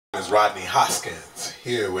Is Rodney Hoskins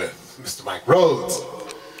here with Mr. Mike Rhoades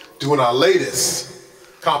doing our latest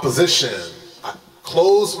composition, I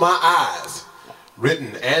Close My Eyes,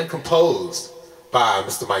 written and composed by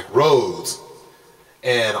Mr. Mike Rhoades,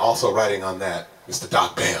 and also writing on that, Mr.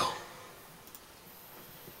 Doc Bell.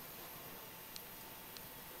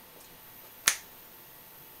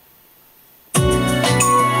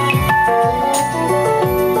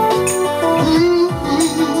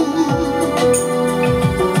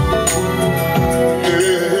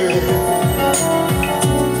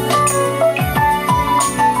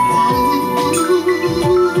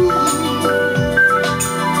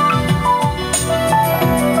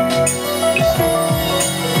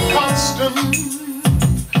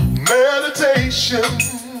 Meditation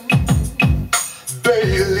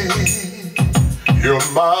daily, you're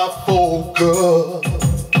my focus.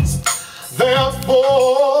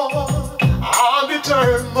 Therefore, I'm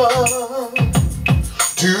determined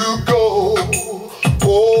to go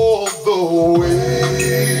all the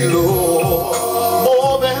way, Lord.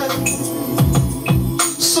 More than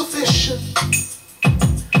sufficient,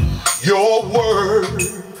 your word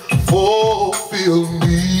fulfill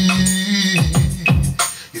me.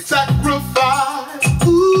 Sacrifice,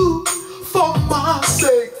 for my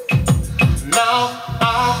sake. Now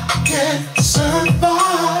I can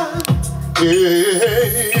survive. Yeah.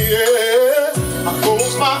 I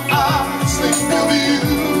close my eyes, think of you,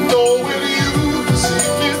 knowing you see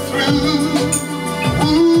me through.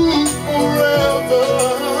 Forever.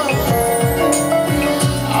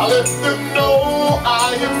 I let them know I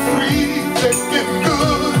am free, taking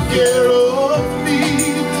good care of me.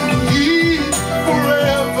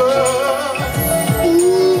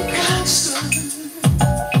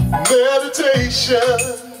 Meditation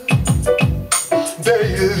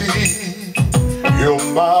daily, you're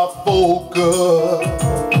my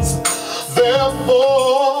focus.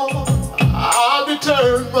 Therefore, I'm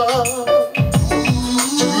determined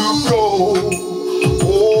to go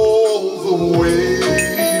all the way,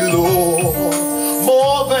 Lord.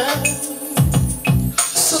 More than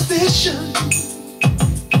sufficient,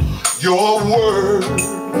 your word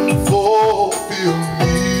fulfill me.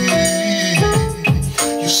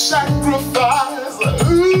 Sacrifice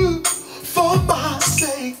for my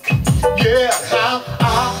sake. Yeah, how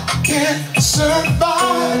I can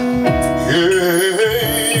survive. Yeah.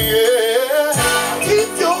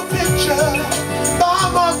 Keep your picture by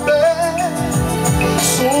my bed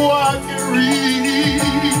so I can read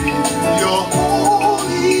your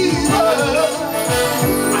holy word.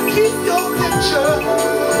 I keep your picture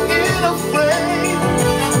in a frame.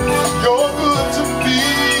 You're good to me.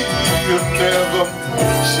 You're never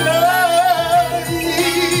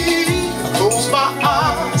close my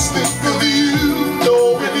eyes, think of you,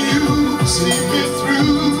 knowing you see me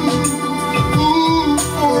through.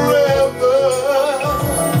 Forever.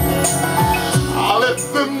 I let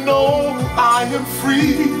them know I am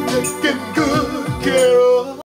free, taking good care of